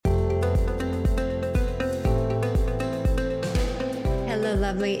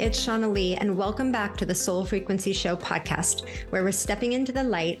lovely. It's Shauna Lee, and welcome back to the Soul Frequency Show podcast, where we're stepping into the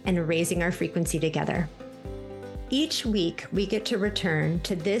light and raising our frequency together. Each week, we get to return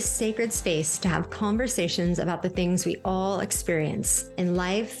to this sacred space to have conversations about the things we all experience in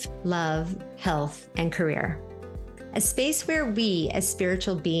life, love, health, and career. A space where we, as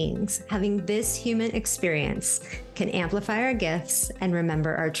spiritual beings, having this human experience, can amplify our gifts and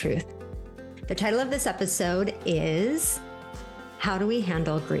remember our truth. The title of this episode is How Do We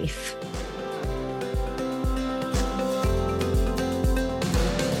Handle Grief?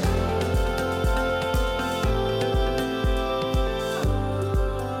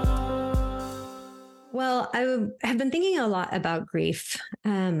 Well, I have been thinking a lot about grief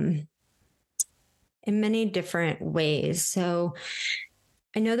in many different ways. So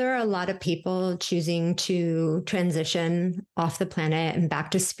I know there are a lot of people choosing to transition off the planet and back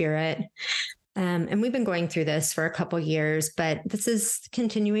to spirit. And we've been going through this for a couple years, but this is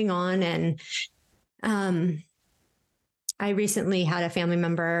continuing on. And I recently had a family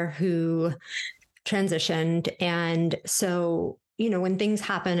member who transitioned. And so, when things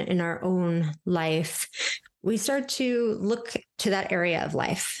happen in our own life, we start to look to that area of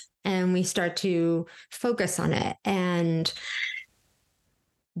life and we start to focus on it. And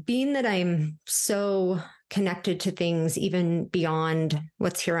being that I'm so connected to things even beyond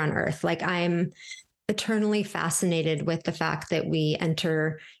what's here on earth, like I'm eternally fascinated with the fact that we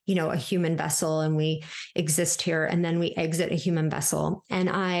enter, a human vessel and we exist here and then we exit a human vessel. And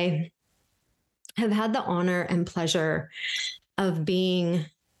I have had the honor and pleasure of being,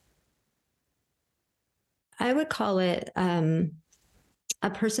 I would call it a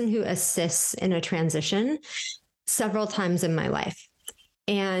person who assists in a transition several times in my life.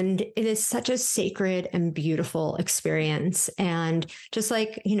 And it is such a sacred and beautiful experience. And just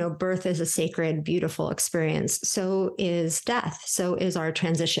like, birth is a sacred, beautiful experience, so is death, so is our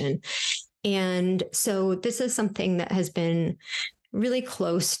transition. And so this is something that has been really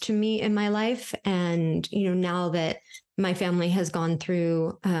close to me in my life. And, now that my family has gone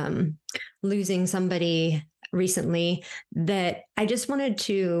through losing somebody recently, that I just wanted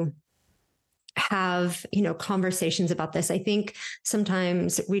to have, conversations about this. I think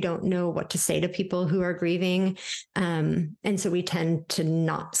sometimes we don't know what to say to people who are grieving. And so we tend to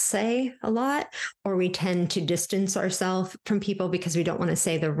not say a lot, or we tend to distance ourselves from people because we don't want to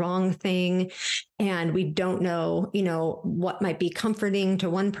say the wrong thing. And we don't know, what might be comforting to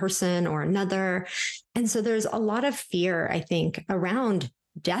one person or another. And so there's a lot of fear, I think, around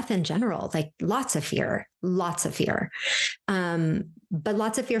death in general, like lots of fear. But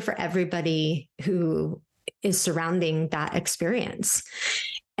lots of fear for everybody who is surrounding that experience.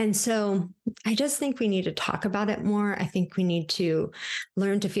 And so I just think we need to talk about it more. I think we need to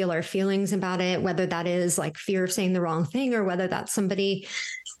learn to feel our feelings about it, whether that is like fear of saying the wrong thing, or whether that's somebody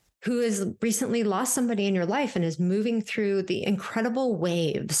who has recently lost somebody in your life and is moving through the incredible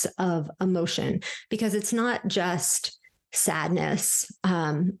waves of emotion, because it's not just sadness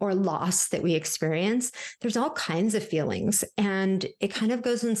or loss that we experience. There's all kinds of feelings, and it kind of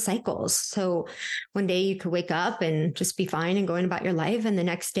goes in cycles. So one day you could wake up and just be fine and going about your life, and the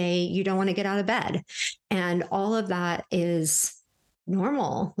next day you don't want to get out of bed. And all of that is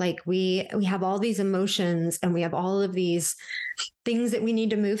normal. Like we have all these emotions and we have all of these things that we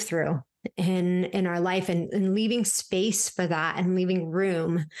need to move through in our life, and leaving space for that and leaving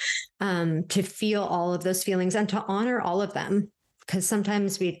room to feel all of those feelings and to honor all of them. Because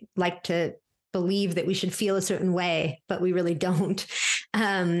sometimes we like to believe that we should feel a certain way, but we really don't.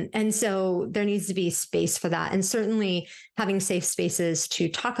 And so there needs to be space for that. And certainly having safe spaces to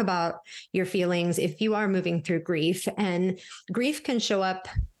talk about your feelings if you are moving through grief. And grief can show up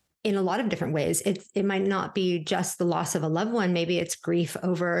in a lot of different ways. It might not be just the loss of a loved one. Maybe it's grief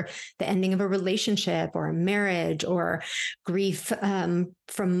over the ending of a relationship or a marriage, or grief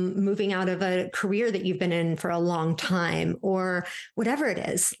from moving out of a career that you've been in for a long time, or whatever it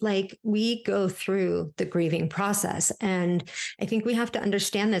is. Like, we go through the grieving process. And I think we have to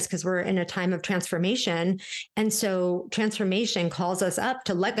understand this because we're in a time of transformation. And so transformation calls us up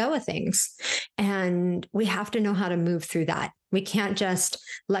to let go of things. And we have to know how to move through that. We can't just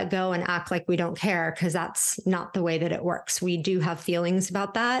let go and act like we don't care, because that's not the way that it works. We do have feelings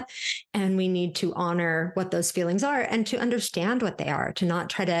about that, and we need to honor what those feelings are and to understand what they are, to not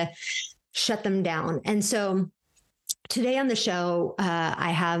try to shut them down. And so today on the show,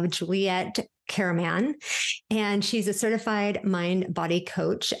 I have Juliette, Karaman, and she's a certified mind-body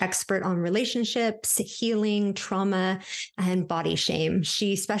coach, expert on relationships, healing, trauma, and body shame.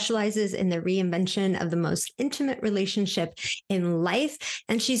 She specializes in the reinvention of the most intimate relationship in life,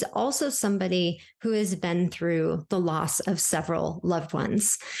 and she's also somebody who has been through the loss of several loved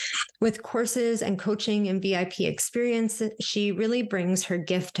ones. With courses and coaching and VIP experience, she really brings her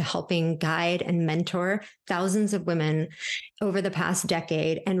gift to helping guide and mentor thousands of women over the past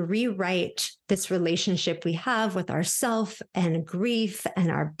decade and rewrite this relationship we have with ourself and grief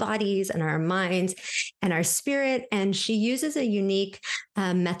and our bodies and our minds and our spirit. And she uses a unique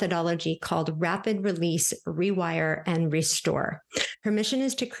methodology called rapid release, rewire, and restore. Her mission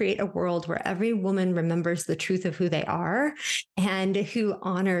is to create a world where every woman remembers the truth of who they are and who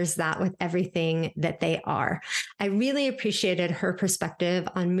honors that with everything that they are. I really appreciated her perspective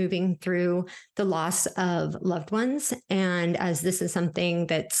on moving through the loss of loved ones. And as this is something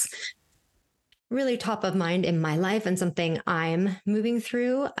that's really top of mind in my life and something I'm moving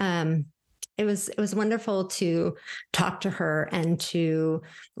through, it was wonderful to talk to her and to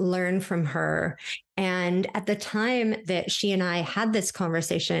learn from her. And at the time that she and I had this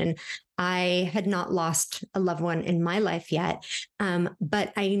conversation, I had not lost a loved one in my life yet,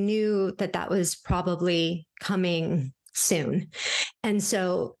 but I knew that that was probably coming soon. And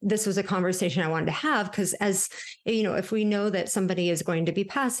so this was a conversation I wanted to have because, as you know, if we know that somebody is going to be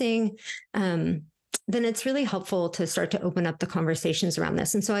passing, then it's really helpful to start to open up the conversations around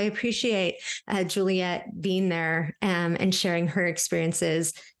this. And so I appreciate Juliette being there and sharing her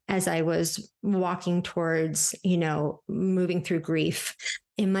experiences as I was walking towards, moving through grief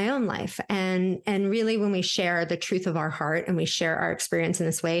in my own life. And really, when we share the truth of our heart and we share our experience in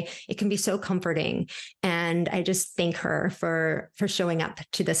this way, it can be so comforting. And I just thank her for showing up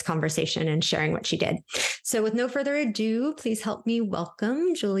to this conversation and sharing what she did. So with no further ado, please help me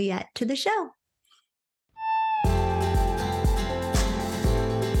welcome Juliette to the show.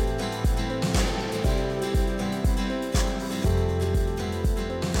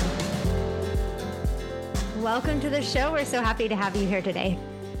 Welcome to the show. We're so happy to have you here today.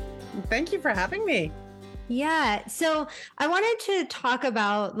 Thank you for having me. Yeah. So I wanted to talk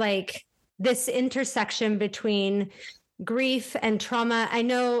about this intersection between grief and trauma. I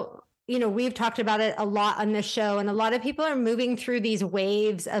know, we've talked about it a lot on this show, and a lot of people are moving through these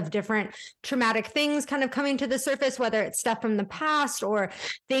waves of different traumatic things kind of coming to the surface, whether it's stuff from the past or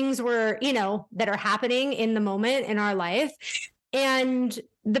things that are happening in the moment in our life. And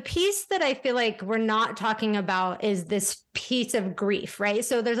the piece that I feel like we're not talking about is this piece of grief, right?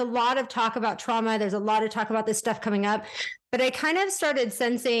 So there's a lot of talk about trauma. There's a lot of talk about this stuff coming up. But I kind of started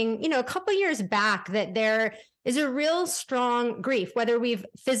sensing, a couple years back that there is a real strong grief, whether we've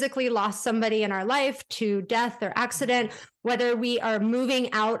physically lost somebody in our life to death or accident, whether we are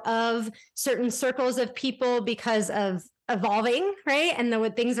moving out of certain circles of people because of evolving, right? And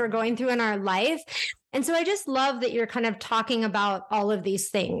what things we're going through in our life. And so I just love that you're kind of talking about all of these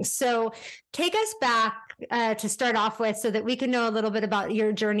things. So take us back to start off with so that we can know a little bit about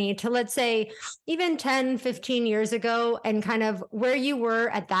your journey to, let's say, even 10, 15 years ago, and kind of where you were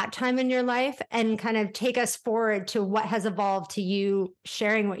at that time in your life, and kind of take us forward to what has evolved to you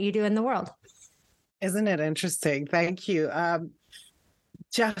sharing what you do in the world. Isn't it interesting? Thank you.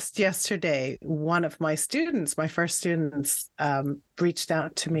 Just yesterday, one of my first students, reached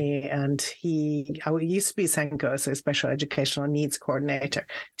out to me, and I used to be SENCO, so special educational needs coordinator.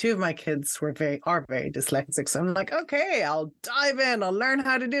 Two of my kids are very dyslexic. So I'm like, okay, I'll dive in. I'll learn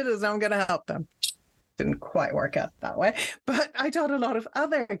how to do this. I'm going to help them. Didn't quite work out that way, but I taught a lot of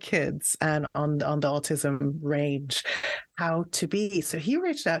other kids and on the autism range how to be. So he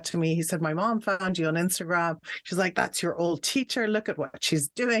reached out to me. He said, my mom found you on Instagram. She's like, that's your old teacher. Look at what she's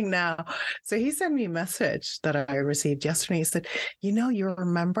doing now. So he sent me a message that I received yesterday. He said, you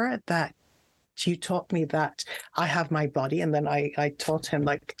remember that you taught me that I have my body, and then I taught him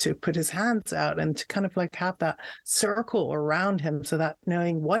to put his hands out and to kind of have that circle around him, so that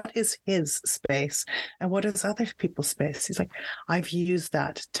knowing what is his space and what is other people's space. He's like, I've used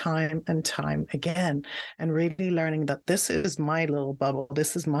that time and time again, and really learning that this is my little bubble,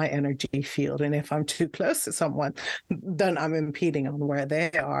 this is my energy field, and if I'm too close to someone, then I'm impeding on where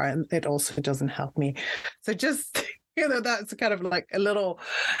they are, and it also doesn't help me. So just that's kind of a little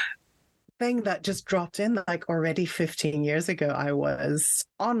thing that just dropped in already 15 years ago. I was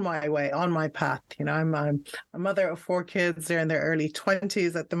on my way, on my path. I'm a mother of 4 kids. They're in their early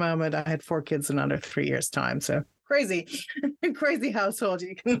 20s at the moment. I had 4 kids in under 3 years' time. So crazy household,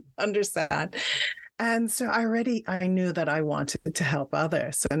 you can understand. And so I knew that I wanted to help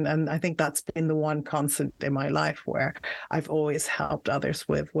others. And I think that's been the one constant in my life, where I've always helped others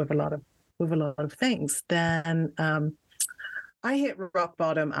with a lot of with a lot of things. Then I hit rock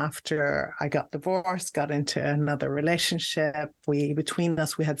bottom after I got divorced, got into another relationship. Between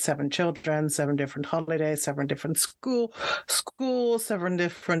us, we had 7 children, 7 different holidays, 7 different schools, 7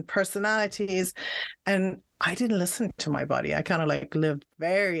 different personalities. And I didn't listen to my body. I kind of like lived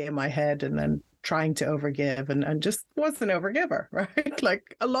very in my head and then trying to overgive and just was an overgiver, right?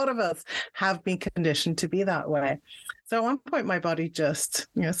 Like a lot of us have been conditioned to be that way. So at one point, my body just,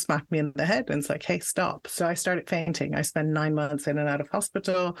 smacked me in the head and it's like, hey, stop. So I started fainting. I spent 9 months in and out of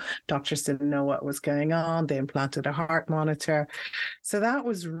hospital. Doctors didn't know what was going on. They implanted a heart monitor. So that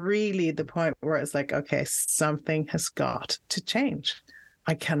was really the point where it's like, okay, something has got to change.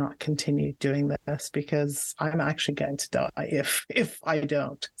 I cannot continue doing this because I'm actually going to die if I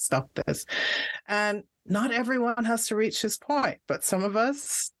don't stop this. And not everyone has to reach this point, but some of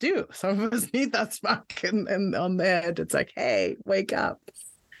us do. Some of us need that smack on the head. It's like, hey, wake up.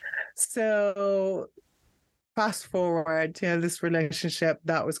 So fast forward, this relationship,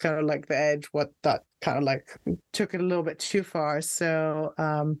 that was kind of like the edge, what that kind of like took it a little bit too far.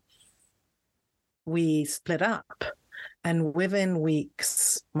 So we split up. And within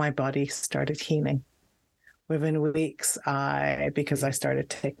weeks, my body started healing. Within weeks, because I started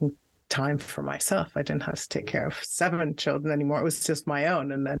taking time for myself, I didn't have to take care of 7 children anymore. It was just my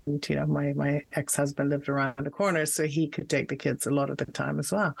own. And then, my ex-husband lived around the corner, so he could take the kids a lot of the time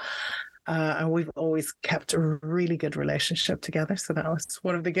as well. And we've always kept a really good relationship together. So that was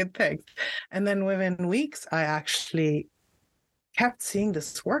one of the good things. And then within weeks, I actually kept seeing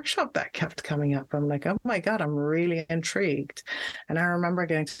this workshop that kept coming up. I'm like, oh my God, I'm really intrigued. And I remember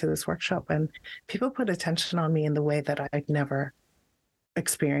going to this workshop and people put attention on me in the way that I'd never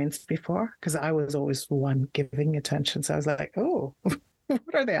experienced before, because I was always the one giving attention. So I was like, oh, what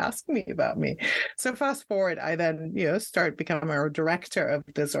are they asking me about me? So fast forward, I then, start becoming a director of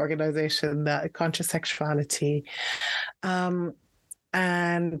this organization, that Conscious Sexuality,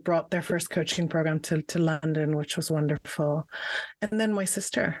 and brought their first coaching program to London, which was wonderful. And then my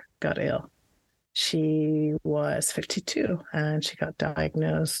sister got ill. She was 52 and she got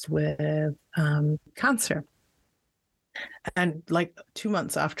diagnosed with cancer. And like 2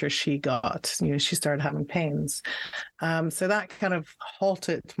 months after she got, she started having pains. So that kind of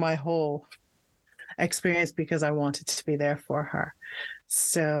halted my whole experience because I wanted to be there for her.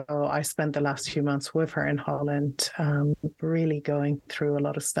 So I spent the last few months with her in Holland, really going through a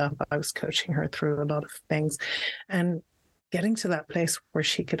lot of stuff. I was coaching her through a lot of things and getting to that place where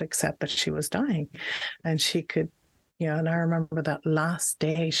she could accept that she was dying. And she could, and I remember that last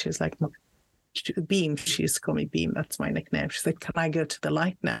day, she was like, Beam, she used to call me Beam. That's my nickname. She said, can I go to the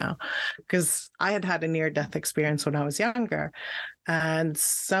light now? Because I had a near-death experience when I was younger. And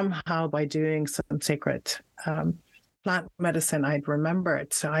somehow by doing some sacred plant medicine, I'd remember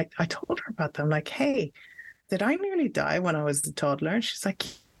it. So I told her about them, like, hey, did I nearly die when I was a toddler? And she's like,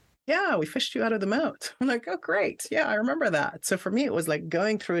 yeah, we fished you out of the moat. I'm like, oh, great. Yeah, I remember that. So for me, it was like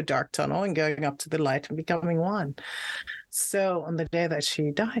going through a dark tunnel and going up to the light and becoming one. So on the day that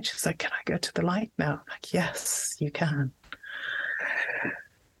she died, she's like, can I go to the light now? I'm like, yes, you can.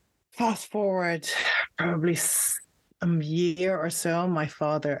 Fast forward probably a year or so, my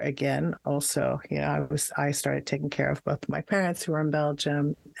father again also, I started taking care of both my parents who were in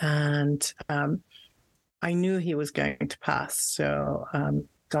Belgium, and I knew he was going to pass. So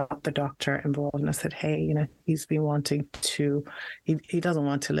got the doctor involved and I said, hey, he's been wanting to, he doesn't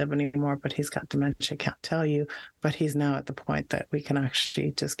want to live anymore, but he's got dementia, can't tell you, but he's now at the point that we can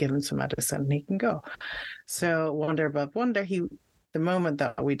actually just give him some medicine and he can go. So wonder above wonder, the moment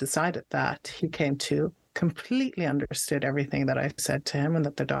that we decided that, he came to, completely understood everything that I said to him and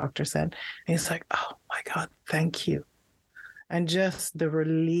that the doctor said. And he's like, oh my God, thank you. And just the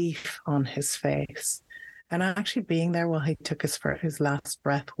relief on his face. And actually being there while he took his last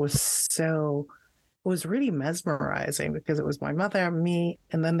breath was really mesmerizing, because it was my mother, me,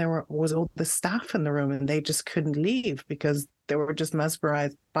 and then there was all the staff in the room, and they just couldn't leave because they were just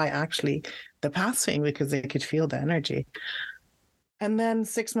mesmerized by actually the passing, because they could feel the energy. And then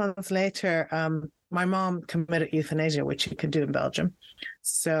 6 months later, my mom committed euthanasia, which you could do in Belgium.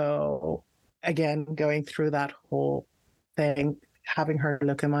 So again, going through that whole thing, having her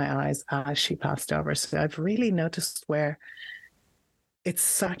look in my eyes as she passed over. So I've really noticed where it's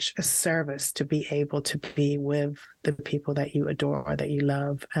such a service to be able to be with the people that you adore, that you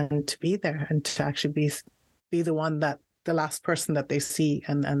love, and to be there and to actually be the one that the last person that they see,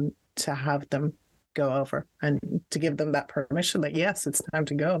 and to have them go over and to give them that permission that, yes, it's time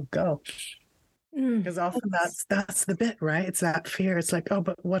to go. Because often that's the bit, right? It's that fear. It's like, oh,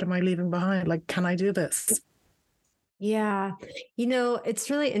 but what am I leaving behind? Like, can I do this? Yeah. It's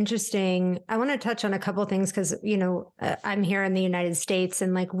really interesting. I want to touch on a couple things because, I'm here in the United States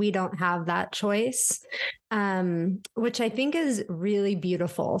and like we don't have that choice, which I think is really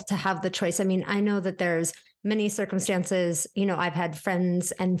beautiful to have the choice. I mean, I know that there's many circumstances, I've had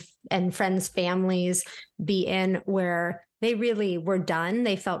friends and friends' families be in where they really were done.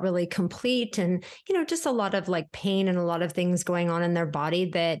 They felt really complete and, just a lot of like pain and a lot of things going on in their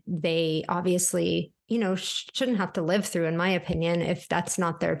body that they obviously shouldn't have to live through, in my opinion, if that's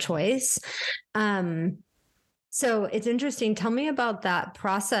not their choice. So it's interesting. Tell me about that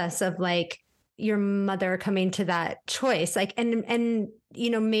process of like your mother coming to that choice. Like, and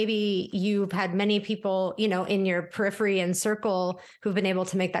maybe you've had many people, in your periphery and circle who've been able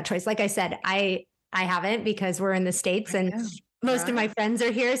to make that choice. Like I said, I haven't because we're in the States and most of my friends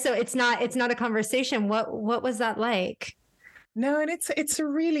are here. So it's not a conversation. What was that like? No, and it's a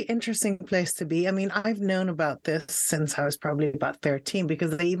really interesting place to be. I mean, I've known about this since I was probably about 13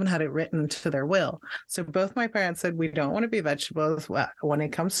 because they even had it written to their will. So both my parents said, we don't want to be vegetables. Well, when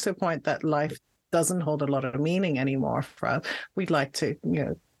it comes to a point that life doesn't hold a lot of meaning anymore for us, we'd like to,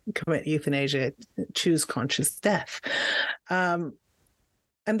 commit euthanasia, choose conscious death.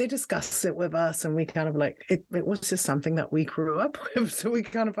 And they discussed it with us, and we kind of like, it was just something that we grew up with, so we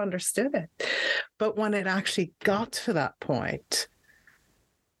kind of understood it. But when it actually got to that point,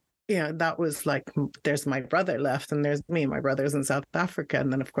 that was like, there's my brother left, and there's me, my brother's in South Africa,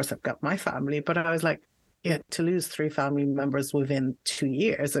 and then of course I've got my family. But I was like, to lose 3 family members within 2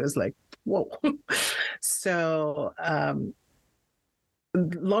 years, it was like, whoa. So, a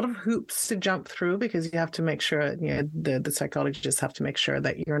lot of hoops to jump through because you have to make sure, the psychologists have to make sure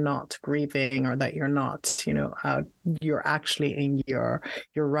that you're not grieving or that you're not, you're actually in your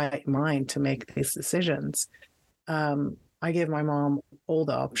right mind to make these decisions. I gave my mom all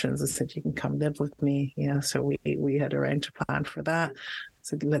the options. I said, you can come live with me. So we had arranged a plan for that.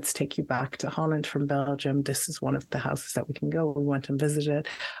 So let's take you back to Holland from Belgium. This is one of the houses that we can go. We went and visited.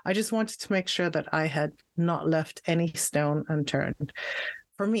 I just wanted to make sure that I had not left any stone unturned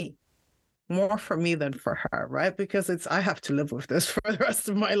for me, more for me than for her, right? Because I have to live with this for the rest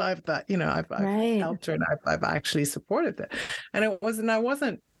of my life that, I've helped her and I've actually supported it. And I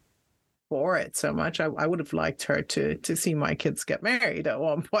wasn't for it so much. I would have liked her to see my kids get married at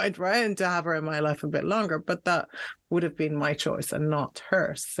one point, right? And to have her in my life a bit longer, but that would have been my choice and not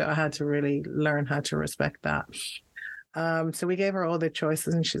hers. So I had to really learn how to respect that. So we gave her all the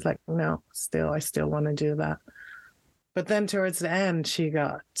choices and she's like, no, I still want to do that. But then towards the end, she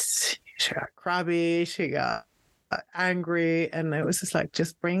got crabby, she got angry, and it was just like,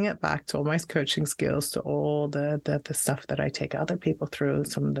 just bring it back to all my coaching skills, to all the stuff that I take other people through,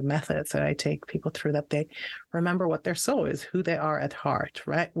 some of the methods that I take people through, that they remember what their soul is, who they are at heart,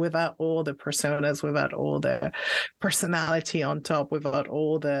 right? Without all the personas, without all the personality on top, without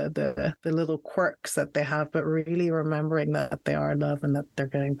all the little quirks that they have, but really remembering that they are love and that they're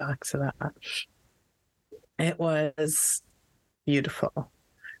getting back to that. It was beautiful.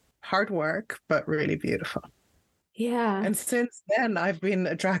 Hard work, but really beautiful. Yeah. And since then, I've been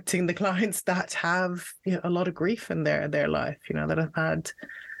attracting the clients that have a lot of grief in their life, that have had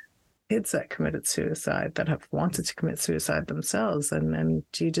kids that committed suicide, that have wanted to commit suicide themselves. And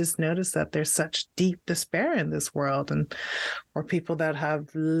you just notice that there's such deep despair in this world, or people that have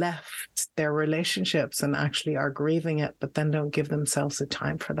left their relationships and actually are grieving it, but then don't give themselves the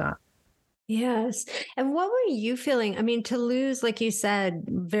time for that. Yes. And what were you feeling? I mean, to lose, like you said,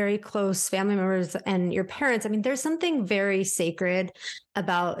 very close family members and your parents, I mean, there's something very sacred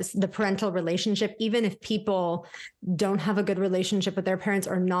about the parental relationship, even if people don't have a good relationship with their parents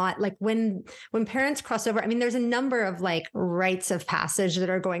or not. Like when parents cross over, I mean, there's a number of like rites of passage that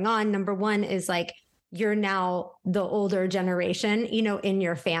are going on. Number one is like, you're now the older generation, in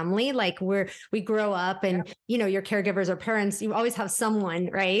your family. Like we grow up and, your caregivers or parents, you always have someone,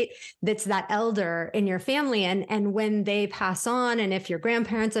 right? That's that elder in your family. And when they pass on, and if your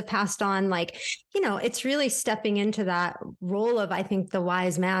grandparents have passed on, like, it's really stepping into that role of, I think, the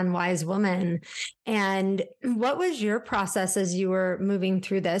wise man, wise woman. And what was your process as you were moving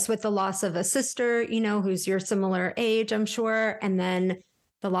through this with the loss of a sister, who's your similar age, I'm sure, and then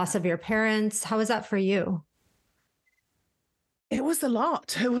the loss of your parents? How was that for you? It was a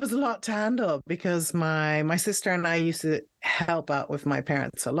lot. It was a lot to handle because my sister and I used to help out with my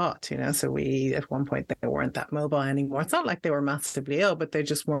parents a lot, So we, at one point, they weren't that mobile anymore. It's not like they were massively ill, but they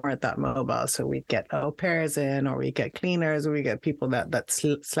just weren't that mobile. So we'd get au pairs in, or we get cleaners, or we get people that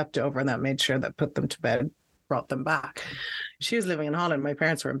slept over and that made sure that put them to bed brought them back. She was living in Holland. My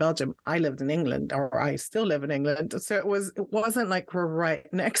parents were in Belgium. I lived in England, or I still live in England. So it wasn't like we're right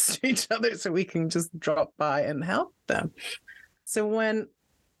next to each other, so we can just drop by and help them. So when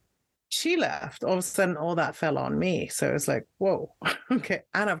she left, all of a sudden all that fell on me. So it's like, whoa, okay.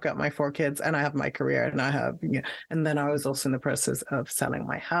 And I've got my 4 kids, and I have my career, and I have, and then I was also in the process of selling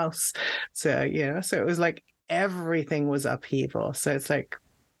my house. So, so it was like everything was upheaval. So it's like,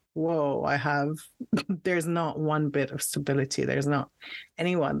 whoa, there's not one bit of stability. There's not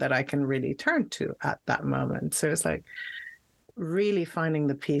anyone that I can really turn to at that moment. So it's like really finding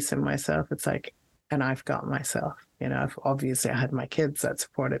the peace in myself. It's like, and I've got myself, obviously I had my kids that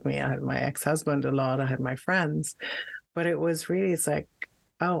supported me. I had my ex-husband a lot. I had my friends, but it's like,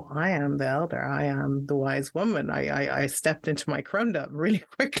 oh, I am the elder. I am the wise woman. I stepped into my crowndom really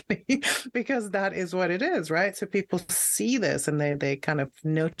quickly because that is what it is, right? So people see this and they kind of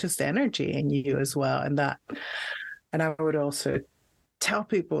notice the energy in you as well. And I would also tell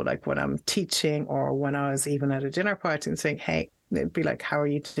people, like when I'm teaching or when I was even at a dinner party and saying, hey, they'd be like, how are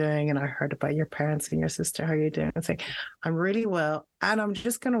you doing? And I heard about your parents and your sister. How are you doing? And saying, I'm really well. And I'm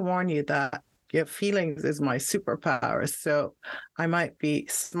just going to warn you that your feelings is my superpower. So I might be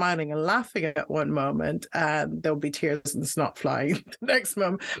smiling and laughing at one moment, and there'll be tears and snot flying the next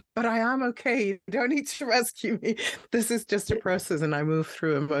moment. But I am okay. You don't need to rescue me. This is just a process, and I move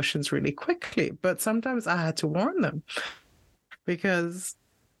through emotions really quickly. But sometimes I had to warn them because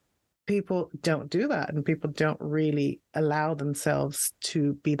people don't do that, and people don't really allow themselves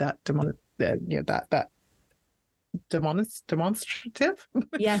to be that demonstrative.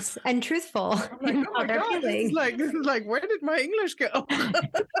 Yes, and truthful Like, in oh how my they're God, feeling. this is like, where did my English go?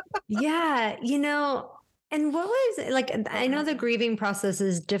 Yeah, and what was like, I know the grieving process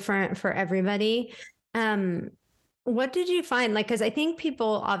is different for everybody. What did you find? Like, because I think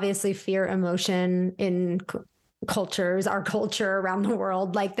people obviously fear emotion in cultures, our culture around the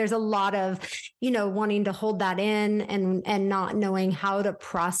world. Like there's a lot of, wanting to hold that in and not knowing how to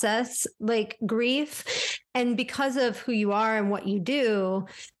process like grief. And because of who you are and what you do,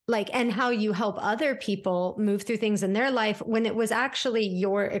 like, and how you help other people move through things in their life, when it was actually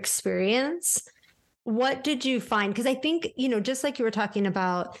your experience, what did you find? Because I think, just like you were talking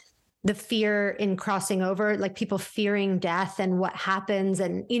about the fear in crossing over, like people fearing death and what happens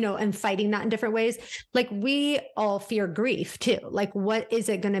and, and fighting that in different ways. Like we all fear grief too. Like, what is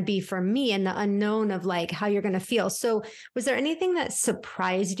it going to be for me, and the unknown of like how you're going to feel. So was there anything that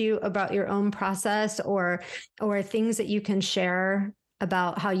surprised you about your own process or things that you can share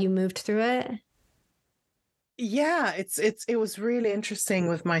about how you moved through it? Yeah, it was really interesting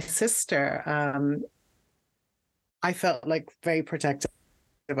with my sister. I felt like very protective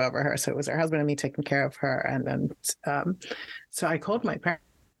over her. So it was her husband and me taking care of her. And then, so I called my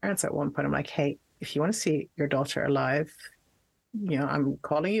parents at one point. I'm like, hey, if you want to see your daughter alive, I'm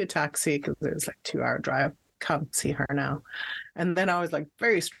calling you a taxi because it was like 2-hour drive. Come see her now. And then I was like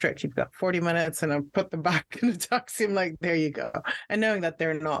very strict. You've got 40 minutes, and I put them back in the taxi. I'm like, there you go. And knowing that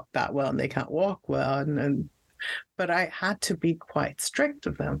they're not that well and they can't walk well. But I had to be quite strict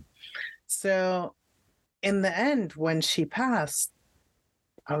with them. So in the end, when she passed,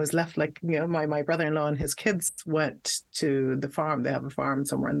 I was left like, my brother-in-law and his kids went to the farm. They have a farm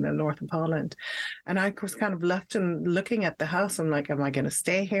somewhere in the north of Holland. And I was kind of left and looking at the house. I'm like, am I going to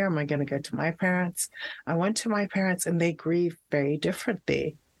stay here? Am I going to go to my parents? I went to my parents, and they grieve very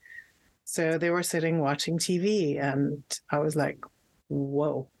differently. So they were sitting watching TV, and I was like,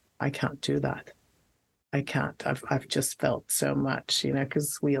 whoa, I can't do that. I can't. I've just felt so much,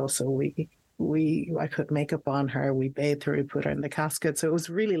 because I put makeup on her, we bathed her, we put her in the casket. So it was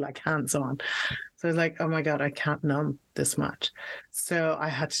really like hands-on. So I was like, oh my God, I can't numb this much. So I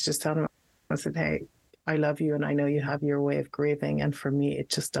had to just tell them, I said, hey, I love you, and I know you have your way of grieving. And for me, it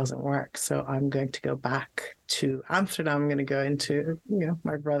just doesn't work. So I'm going to go back to Amsterdam. I'm going to go into,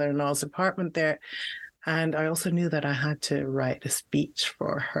 my brother-in-law's apartment there. And I also knew that I had to write a speech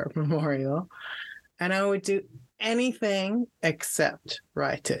for her memorial. And I would do anything except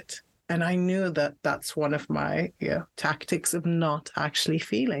write it. And I knew that that's one of my tactics of not actually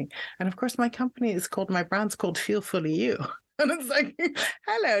feeling. And of course, my brand's called Feel Fully You. And it's like,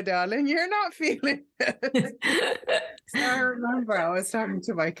 hello, darling, you're not feeling it. So I remember I was talking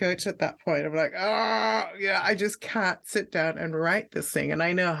to my coach at that point. I'm like, oh, yeah, I just can't sit down and write this thing. And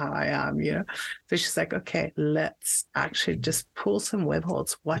I know how I am, So she's like, okay, let's actually just pull some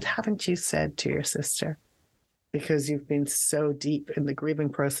withholds. What haven't you said to your sister? Because you've been so deep in the grieving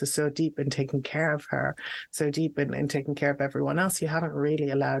process, so deep in taking care of her, so deep in taking care of everyone else, you haven't really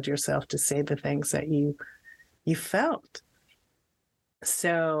allowed yourself to say the things that you felt.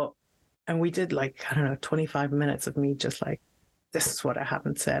 So, And we did like, I don't know, 25 minutes of me just like, this is what I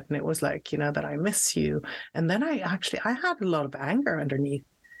haven't said. And it was like, that I miss you. And then I had a lot of anger underneath,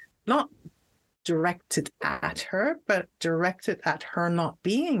 not directed at her, but directed at her not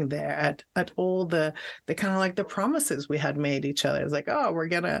being there, at all the kind of like the promises we had made each other. It's like, oh, we're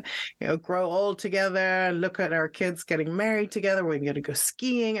gonna grow old together, look at our kids getting married together, we're gonna go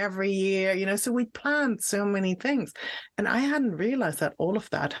skiing every year, so we planned so many things, and I hadn't realized that all of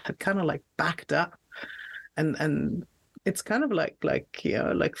that had kind of like backed up, and it's kind of like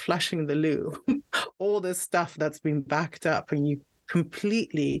flashing the loo. All this stuff that's been backed up, and you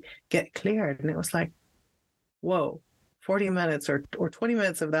completely get cleared. And it was like, whoa, 40 minutes or 20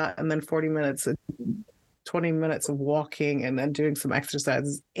 minutes of that, and then 20 minutes of walking, and then doing some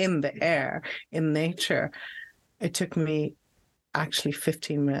exercises in the air, in nature. It took me actually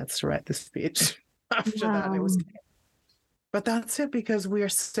 15 minutes to write the speech. After that, it was, but that's it, because we are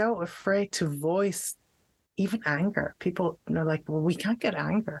so afraid to voice even anger. People are like, well, we can't get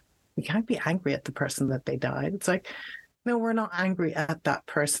anger. We can't be angry at the person that they died. It's like, no, we're not angry at that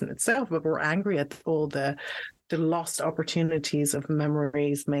person itself, but we're angry at all the lost opportunities of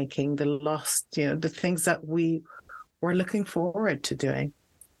memories making, the lost, the things that we were looking forward to doing.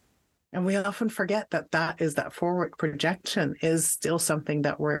 And we often forget that forward projection is still something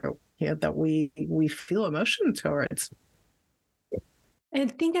that we feel emotion towards. I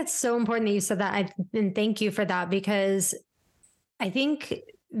think it's so important that you said that. And thank you for that, because I think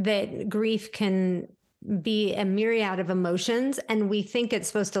that grief can be a myriad of emotions, and we think it's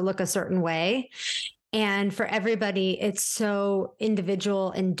supposed to look a certain way. And for everybody, it's so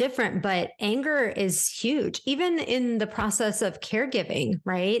individual and different, but anger is huge, even in the process of caregiving,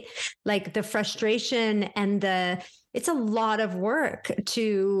 right? Like the frustration and it's a lot of work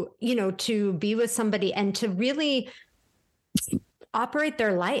to be with somebody and to really operate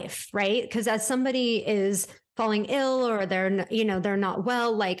their life, right? Because as somebody is falling ill or they're not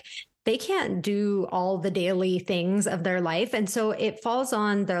well, like they can't do all the daily things of their life. And so it falls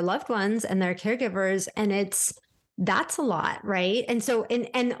on their loved ones and their caregivers. And that's a lot, right? And so,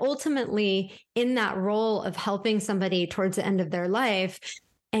 and ultimately in that role of helping somebody towards the end of their life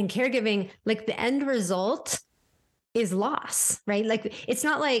and caregiving, like the end result is loss, right? Like, it's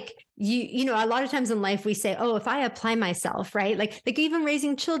not like a lot of times in life we say, oh, if I apply myself, right? Like even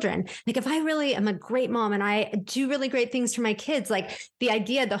raising children, like if I really am a great mom and I do really great things for my kids, like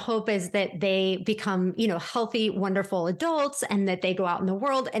the hope is that they become, healthy, wonderful adults and that they go out in the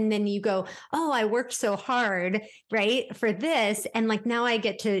world. And then you go, oh, I worked so hard, right, for this. And like, now I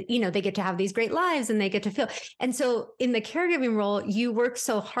get to, they get to have these great lives and they get to feel. And so in the caregiving role, you work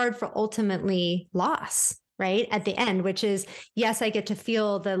so hard for ultimately loss, right? At the end, which is, yes, I get to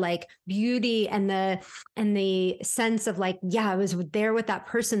feel the like beauty and the sense of like, yeah, I was there with that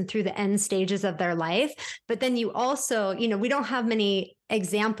person through the end stages of their life. But then you also, we don't have many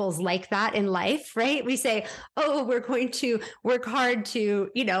examples like that in life, right? We say, oh, we're going to work hard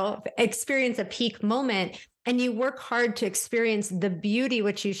to, experience a peak moment. And you work hard to experience the beauty,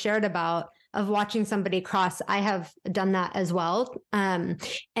 which you shared about, of watching somebody cross. I have done that as well. And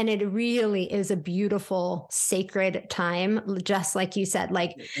it really is a beautiful, sacred time, just like you said,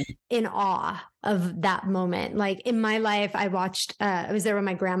 like in awe of that moment. Like in my life, I was there when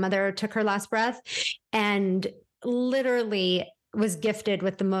my grandmother took her last breath, and literally was gifted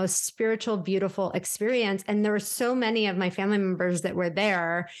with the most spiritual, beautiful experience. And there were so many of my family members that were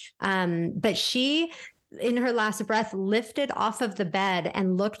there. But she, in her last breath, lifted off of the bed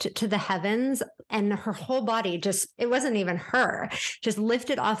and looked to the heavens, and her whole body it wasn't even her, just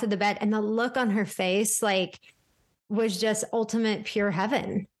lifted off of the bed. And the look on her face, like, was just ultimate pure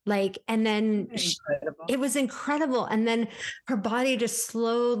heaven. Like, and then it was incredible. And then her body just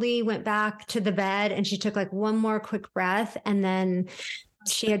slowly went back to the bed, and she took like one more quick breath, and then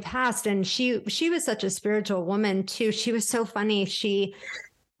she had passed. And she was such a spiritual woman too. She was so funny. She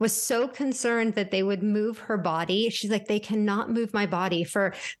was so concerned that they would move her body. She's like, they cannot move my body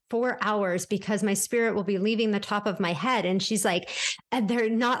for 4 hours because my spirit will be leaving the top of my head. And she's like, and they're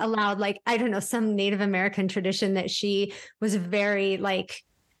not allowed, like, I don't know, some Native American tradition that she was very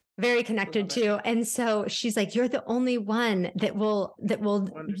connected to. And so she's like, you're the only one that will,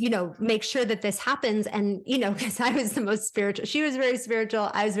 make sure that this happens. And, because I was the most spiritual, she was very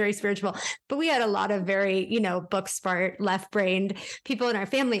spiritual, I was very spiritual, but we had a lot of very, book smart, left-brained people in our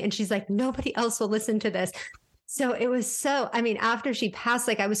family. And she's like, nobody else will listen to this. So it was after she passed,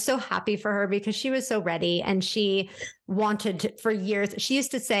 like, I was so happy for her because she was so ready, and she wanted for years. She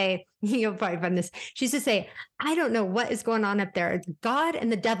used to say, you'll probably find this. She used to say, I don't know what is going on up there. God and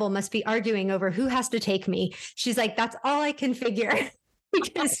the devil must be arguing over who has to take me. She's like, that's all I can figure.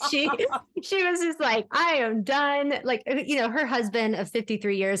 because she was just like, I am done. Like, her husband of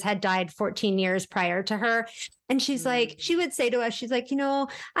 53 years had died 14 years prior to her. And she's like, she would say to us, she's like,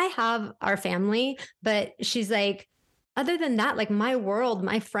 I have our family, but she's like, other than that, like my world,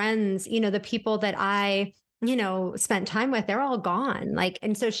 my friends, the people that I spent time with, they're all gone. Like,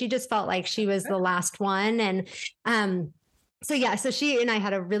 and so she just felt like she was the last one. And so she and I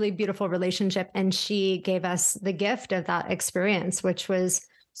had a really beautiful relationship, and she gave us the gift of that experience, which was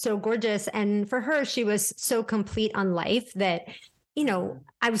so gorgeous. And for her, she was so complete on life that,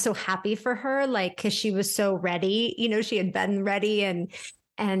 I was so happy for her, like, cause she was so ready, she had been ready, and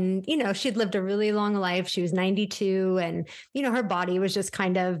she'd lived a really long life. She was 92, and her body was just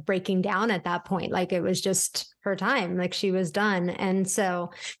kind of breaking down at that point. Like, it was just her time, like she was done. And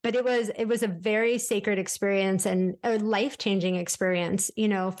so, but it was a very sacred experience and a life-changing experience,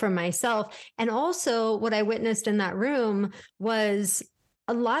 for myself. And also what I witnessed in that room was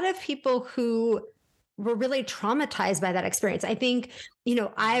a lot of people who were really traumatized by that experience. I think,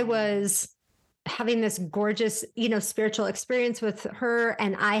 I was having this gorgeous, spiritual experience with her,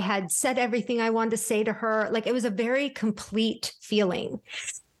 and I had said everything I wanted to say to her. Like, it was a very complete feeling.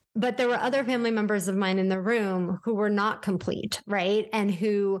 But there were other family members of mine in the room who were not complete, right? And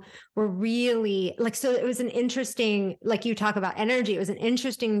who were really like, so it was an interesting, like you talk about energy, it was an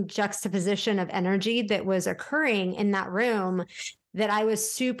interesting juxtaposition of energy that was occurring in that room that I was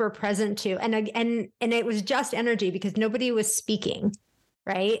super present to. And it was just energy because nobody was speaking.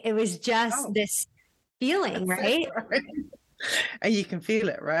 Right. It was just this feeling, right? Right? And you can feel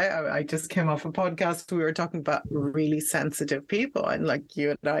it, right? I just came off a podcast. We were talking about really sensitive people, and like you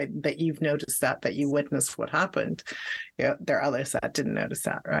and I, that you've noticed that you witnessed what happened. Yeah, there are others that didn't notice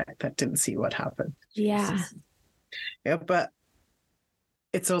that, right? That didn't see what happened. Yeah. Jesus. Yeah, but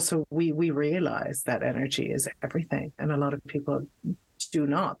it's also we realize that energy is everything, and a lot of people do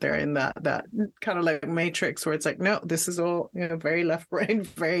not. They're in that kind of like matrix where it's like, no, this is all very left brain,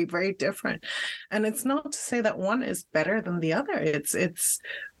 very, very different. And it's not to say that one is better than the other. It's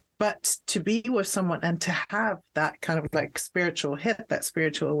but to be with someone and to have that kind of like spiritual hit, that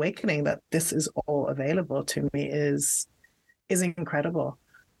spiritual awakening, that this is all available to me is incredible.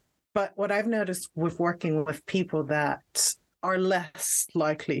 But what I've noticed with working with people that are less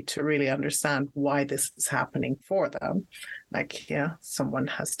likely to really understand why this is happening for them. Like, someone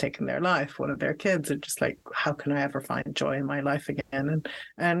has taken their life, one of their kids, are just like, how can I ever find joy in my life again?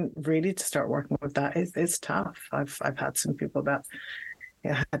 And really to start working with that is tough. I've had some people that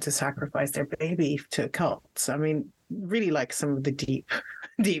had to sacrifice their baby to cults. I mean, really like some of the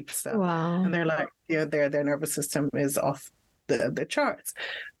deep stuff. Wow. And they're like, their nervous system is off the charts.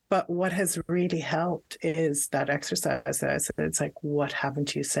 But what has really helped is that exercise that I said, it's like, what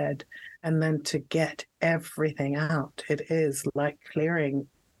haven't you said? And then to get everything out, it is like clearing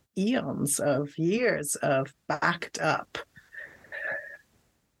eons of years of backed up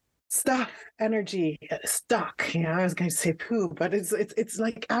stuff, energy, stuck. I was going to say poo, but it's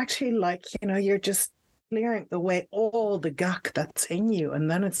like actually like, you're just clearing away all the guck that's in you. And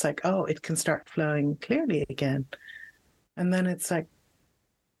then it's like, oh, it can start flowing clearly again. And then it's like,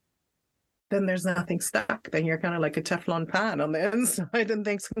 then there's nothing stuck. Then you're kind of like a Teflon pan on the inside, and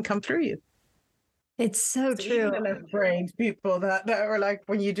things can come through you. It's so true. Even the left-brained people that are like,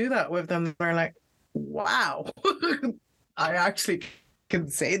 when you do that with them, they're like, wow, I actually can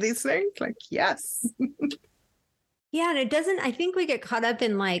say these things. Like, yes. Yeah. And it doesn't, I think we get caught up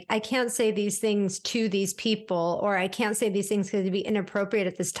in like, I can't say these things to these people, or I can't say these things because it'd be inappropriate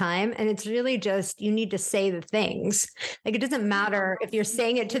at this time. And it's really just, you need to say the things. Like, it doesn't matter if you're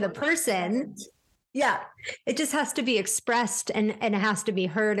saying it to the person. Yeah. It just has to be expressed, and it has to be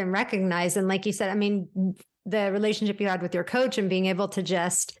heard and recognized. And like you said, I mean, the relationship you had with your coach and being able to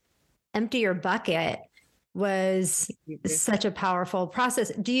just empty your bucket was such a powerful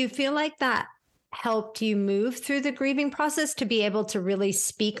process. Do you feel like that helped you move through the grieving process to be able to really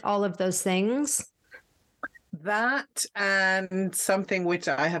speak all of those things? That, and something which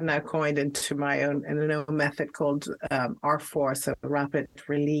I have now coined into my own method called R4, so rapid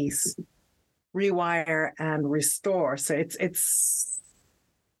release, rewire, and restore. So it's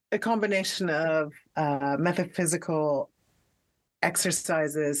a combination of metaphysical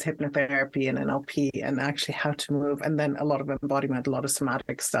exercises, hypnotherapy, and NLP, and actually how to move, and then a lot of embodiment, a lot of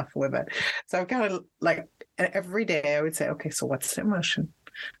somatic stuff with it. So I've kind of like every day I would say, okay, so what's the emotion?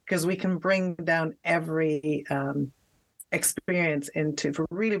 Because we can bring down every experience into, if we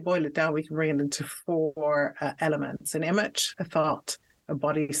really boil it down, we can bring it into 4 elements: an image, a thought, a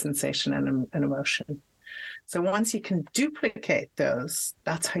body sensation, and an emotion. So once you can duplicate those,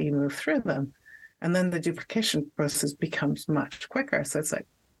 that's how you move through them. And then the duplication process becomes much quicker. So it's like,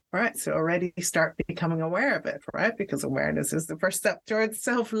 all right, so already start becoming aware of it, right? Because awareness is the first step towards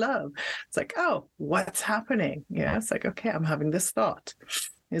self-love. It's like, oh, what's happening? Yeah, it's like, okay, I'm having this thought.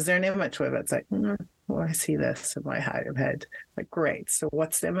 Is there an image with it? It's like, well, I see this in my head. Like, great. So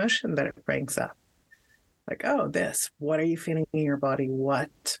what's the emotion that it brings up? Like, oh, this. What are you feeling in your body?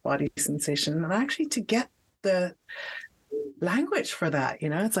 What body sensation? And actually to get the language for that,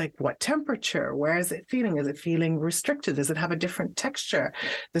 it's like, what temperature? Where is it feeling? Is it feeling restricted? Does it have a different texture?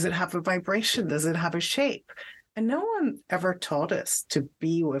 Does it have a vibration? Does it have a shape? And no one ever taught us to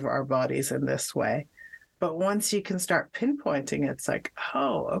be with our bodies in this way. But once you can start pinpointing it, it's like,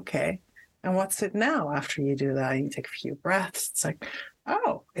 oh, okay. And what's it now? After you do that, you take a few breaths. It's like,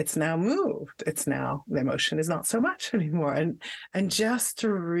 oh, it's now moved. It's now, the emotion is not so much anymore. And just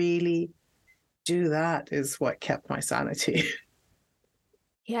to really do that is what kept my sanity.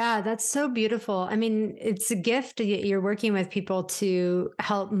 Yeah, that's so beautiful. I mean, it's a gift that you're working with people to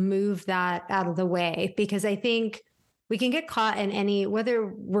help move that out of the way, because I think we can get caught in whether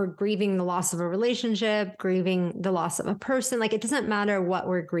we're grieving the loss of a relationship, grieving the loss of a person, like it doesn't matter what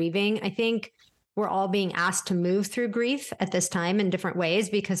we're grieving. I think we're all being asked to move through grief at this time in different ways,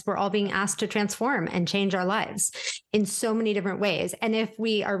 because we're all being asked to transform and change our lives in so many different ways. And if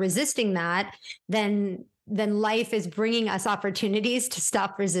we are resisting that, then life is bringing us opportunities to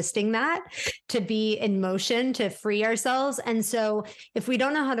stop resisting that, to be in motion, to free ourselves. And so if we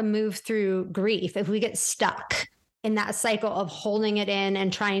don't know how to move through grief, if we get stuck in that cycle of holding it in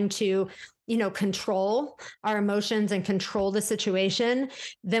and trying to, control our emotions and control the situation,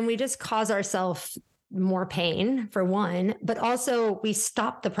 then we just cause ourselves more pain, for one, but also we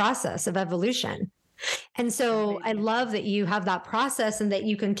stop the process of evolution. And so I love that you have that process and that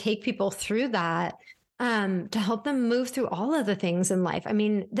you can take people through that to help them move through all of the things in life. I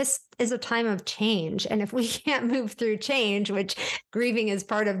mean, this is a time of change. And if we can't move through change, which grieving is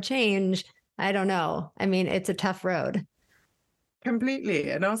part of change, I don't know. I mean, it's a tough road.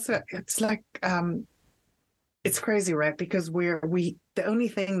 Completely. And also it's like, it's crazy, right? Because the only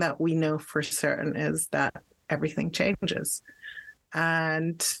thing that we know for certain is that everything changes.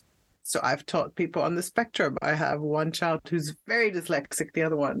 And so I've taught people on the spectrum. I have one child who's very dyslexic. The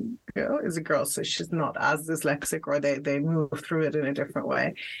other one, is a girl, so she's not as dyslexic, or they move through it in a different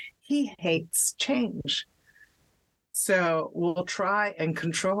way. He hates change. So we'll try and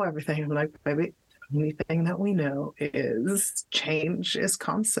control everything. I'm like, baby, the only thing that we know is change is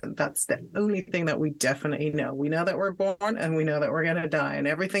constant. That's the only thing that we definitely know. We know that we're born and we know that we're going to die, and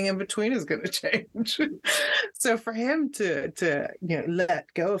everything in between is going to change. So for him to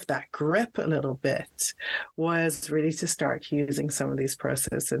let go of that grip a little bit was really to start using some of these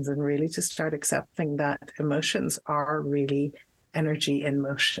processes and really to start accepting that emotions are really energy in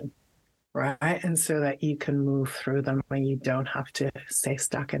motion. Right. And so that you can move through them and you don't have to stay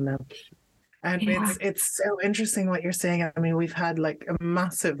stuck in them. And it's so interesting what you're saying. I mean, we've had like a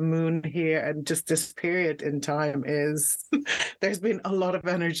massive moon here, and just this period in time there's been a lot of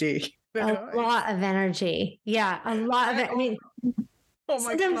energy. A lot of energy. Yeah, a lot of it. I mean,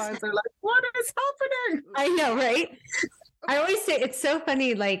 my clients are like, what is happening? I know, right? I always say it's so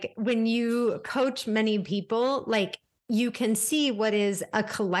funny, like when you coach many people, like you can see what is a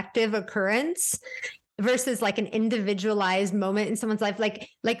collective occurrence versus like an individualized moment in someone's life.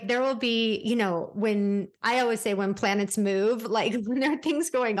 Like there will be, when I always say when planets move, like when there are things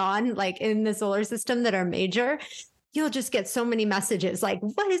going on, like in the solar system that are major, you'll just get so many messages like,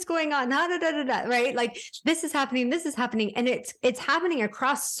 what is going on? Right? Like this is happening. And it's happening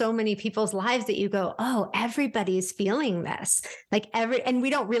across so many people's lives that you go, oh, everybody's feeling this. And we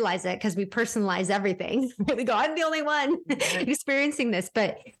don't realize it because we personalize everything. We go, I'm the only one experiencing this.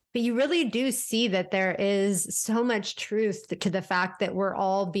 But you really do see that there is so much truth to the fact that we're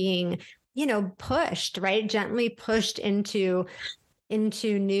all being, pushed, right? Gently pushed into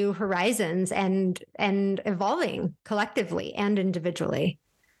new horizons and evolving collectively and individually.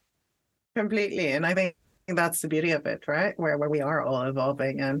 Completely. And I think that's the beauty of it, right? Where we are all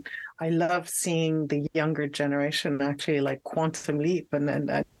evolving. And I love seeing the younger generation actually like quantum leap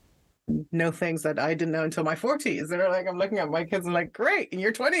and know things that I didn't know until my 40s. They're like, I'm looking at my kids and like, great, in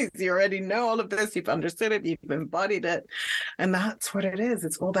your 20s, you already know all of this. You've understood it. You've embodied it. And that's what it is.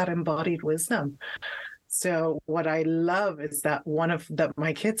 It's all that embodied wisdom. So what I love is that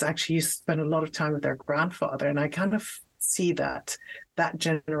my kids actually used to spend a lot of time with their grandfather, and I kind of see that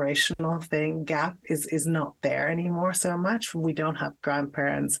generational thing gap is not there anymore so much. We don't have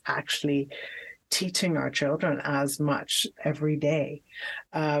grandparents actually teaching our children as much every day,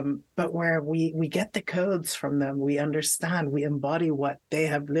 but where we get the codes from them, we understand, we embody what they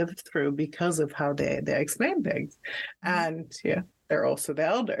have lived through because of how they explain things. And yeah, they're also the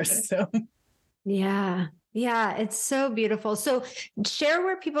elders. So yeah, it's so beautiful. So share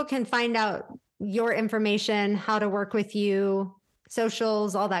where people can find out your information, how to work with you,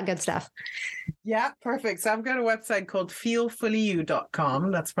 socials, all that good stuff. Yeah, perfect. So I've got a website called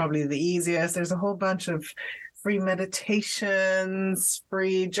feelfullyu.com. That's probably the easiest. There's a whole bunch of free meditations,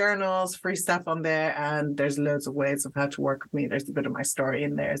 free journals, free stuff on there. And there's loads of ways of how to work with me. There's a bit of my story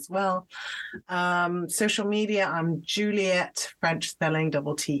in there as well. Social media, I'm Juliette, French spelling,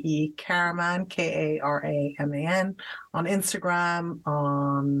 T-E, Karaman, Karaman, on Instagram,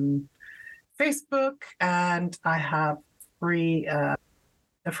 on Facebook, and I have a free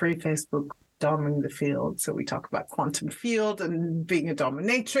Facebook, Doming the Field. So we talk about quantum field and being a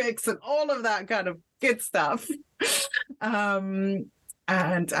dominatrix and all of that kind of good stuff. And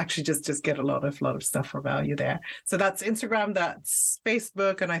actually just get a lot of stuff for value there. So that's Instagram, that's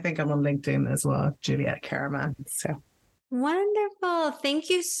Facebook, and I think I'm on LinkedIn as well, Juliette Karaman. So wonderful. Thank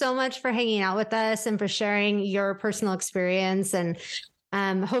you so much for hanging out with us and for sharing your personal experience. And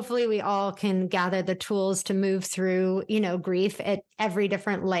hopefully we all can gather the tools to move through, grief at every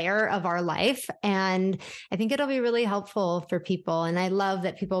different layer of our life. And I think it'll be really helpful for people. And I love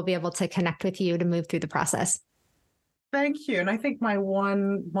that people will be able to connect with you to move through the process. Thank you. And I think my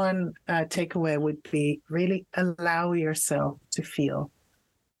one takeaway would be really allow yourself to feel.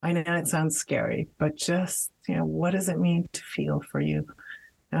 I know it sounds scary, but just, what does it mean to feel for you?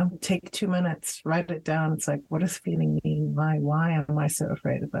 Take 2 minutes, write it down. It's like, what does feeling mean? Why am I so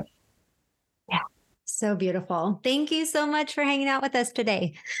afraid of it? Yeah, so beautiful. Thank you so much for hanging out with us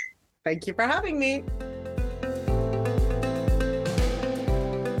today. Thank you for having me.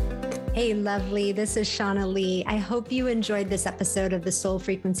 Hey, lovely. This is Shauna Lee. I hope you enjoyed this episode of the Soul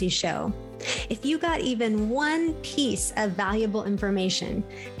Frequency Show. If you got even one piece of valuable information,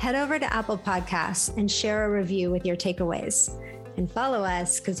 head over to Apple Podcasts and share a review with your takeaways. And follow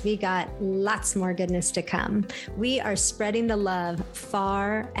us because we got lots more goodness to come. We are spreading the love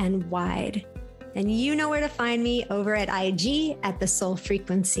far and wide. And you know where to find me over at IG at The Soul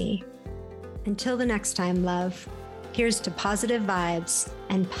Frequency. Until the next time, love, here's to positive vibes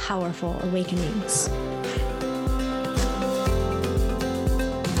and powerful awakenings.